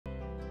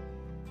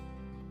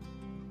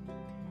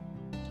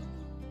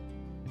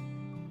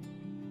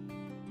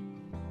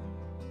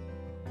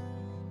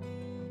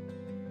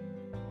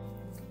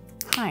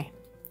Hi,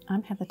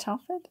 I'm Heather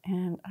Telford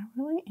and I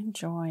really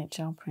enjoy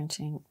gel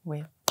printing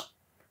with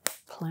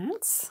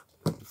plants,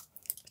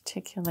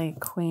 particularly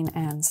Queen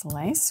Anne's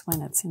lace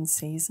when it's in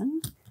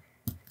season.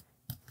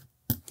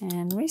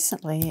 And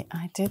recently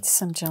I did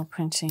some gel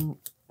printing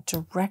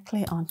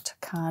directly onto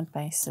card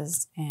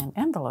bases and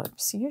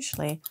envelopes.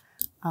 Usually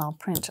I'll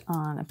print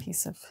on a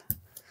piece of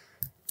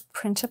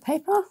printer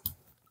paper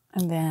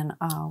and then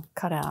I'll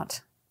cut out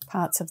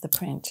parts of the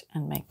print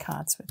and make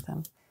cards with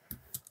them.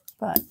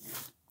 But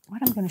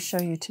what I'm going to show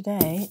you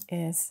today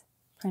is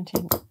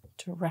printing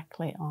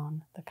directly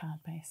on the card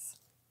base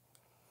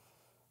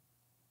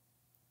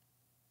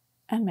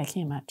and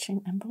making a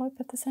matching envelope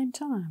at the same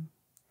time.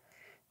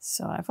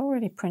 So I've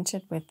already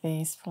printed with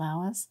these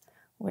flowers,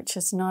 which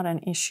is not an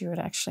issue. It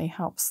actually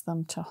helps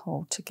them to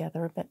hold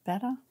together a bit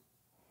better.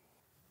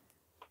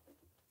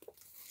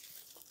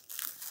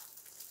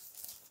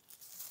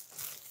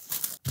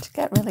 To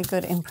get really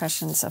good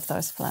impressions of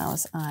those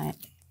flowers, I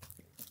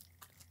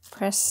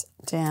press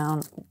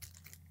down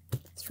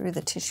through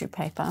the tissue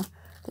paper.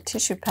 The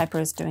tissue paper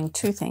is doing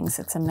two things.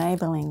 It's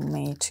enabling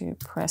me to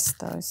press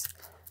those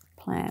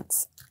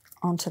plants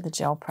onto the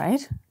gel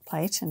plate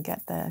and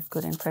get the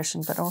good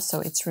impression, but also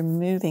it's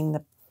removing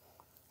the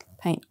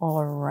paint all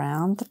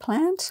around the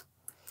plant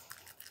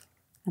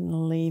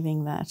and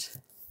leaving that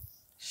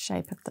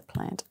shape of the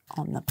plant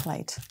on the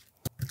plate.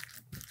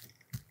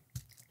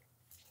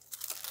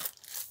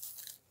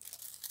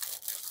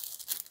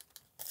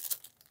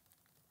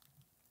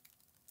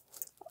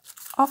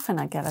 Often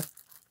I get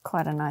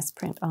quite a nice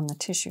print on the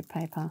tissue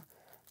paper,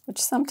 which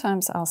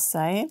sometimes I'll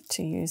save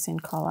to use in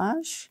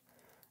collage,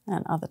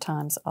 and other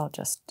times I'll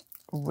just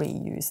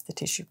reuse the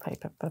tissue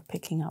paper by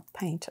picking up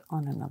paint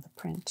on another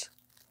print.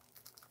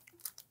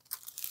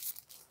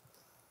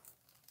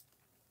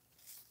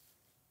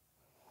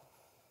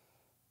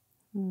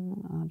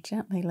 I'll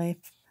gently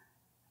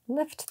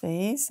lift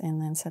these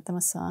and then set them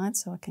aside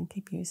so I can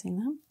keep using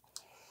them.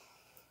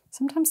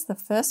 Sometimes the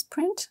first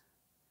print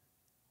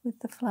with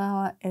the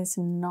flower is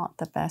not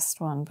the best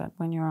one, but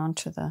when you're on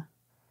to the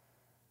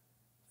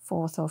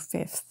fourth or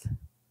fifth,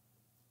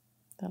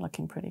 they're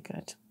looking pretty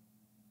good.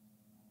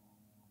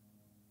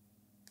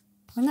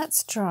 When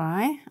that's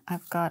dry,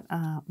 I've got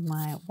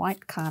my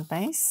white card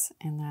base,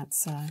 and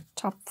that's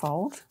top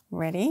fold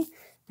ready,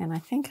 and I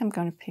think I'm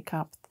going to pick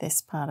up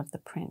this part of the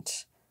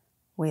print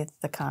with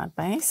the card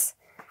base,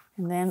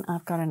 and then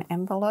I've got an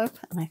envelope,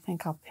 and I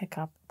think I'll pick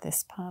up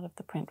this part of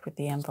the print with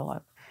the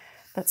envelope.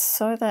 But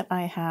so that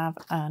I have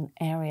an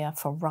area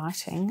for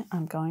writing,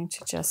 I'm going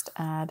to just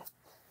add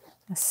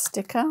a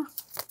sticker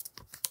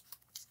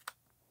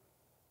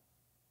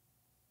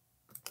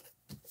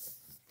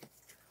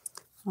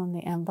on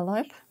the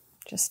envelope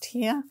just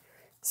here,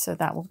 so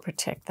that will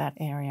protect that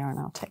area, and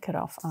I'll take it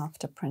off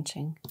after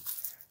printing.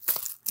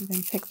 I'm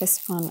going to pick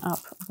this one up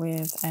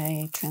with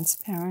a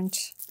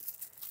transparent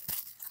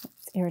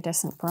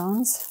iridescent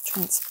bronze,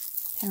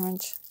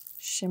 transparent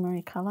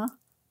shimmery color,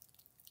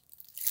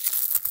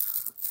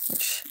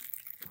 which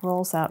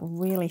rolls out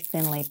really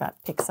thinly but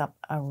picks up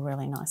a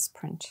really nice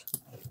print.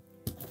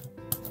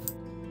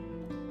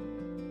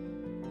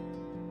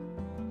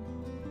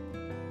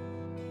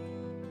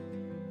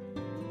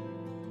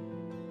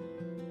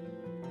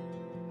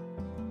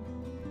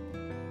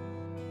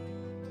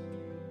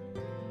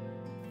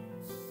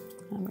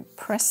 I'm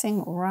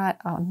pressing right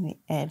on the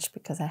edge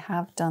because I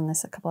have done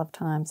this a couple of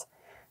times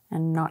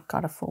and not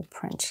got a full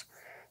print.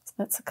 So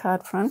that's the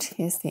card front.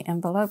 Here's the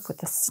envelope with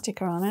the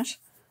sticker on it.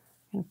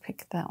 I'm going to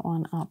pick that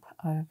one up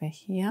over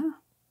here.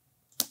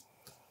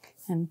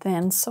 And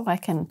then, so I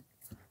can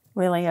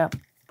really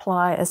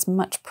apply as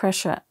much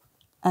pressure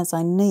as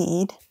I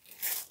need,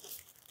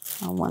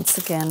 I'll once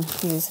again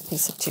use a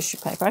piece of tissue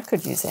paper. I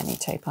could use any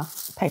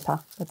paper,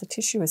 but the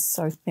tissue is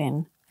so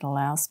thin, it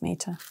allows me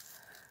to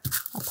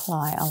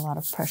apply a lot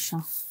of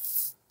pressure.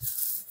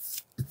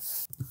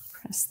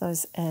 Press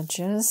those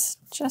edges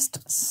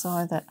just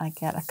so that I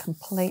get a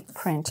complete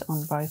print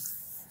on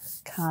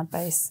both card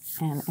base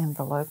and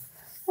envelope.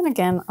 And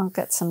again, I'll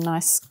get some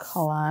nice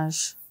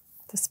collage.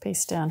 This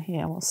piece down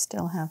here will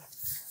still have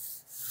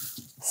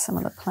some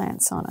of the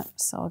plants on it,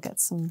 so I'll get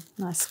some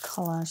nice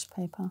collage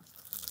paper.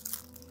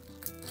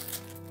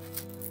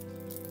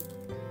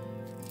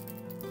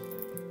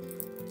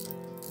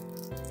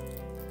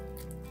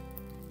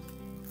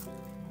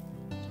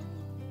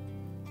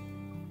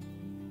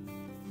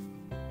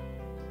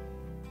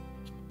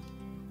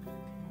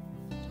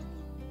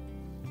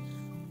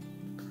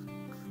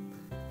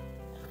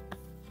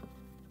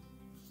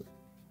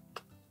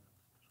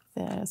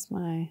 There's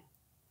my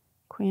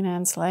Queen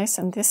Anne's lace,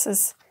 and this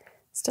is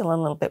still a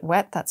little bit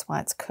wet, that's why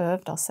it's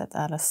curved. I'll set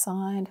that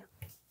aside.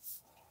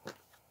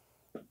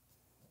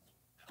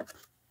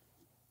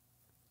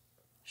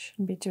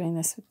 Shouldn't be doing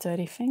this with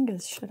dirty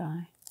fingers, should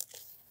I?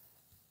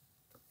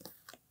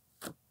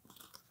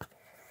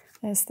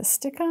 There's the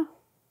sticker.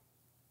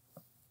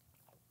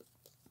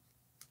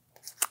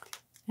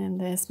 And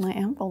there's my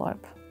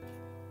envelope.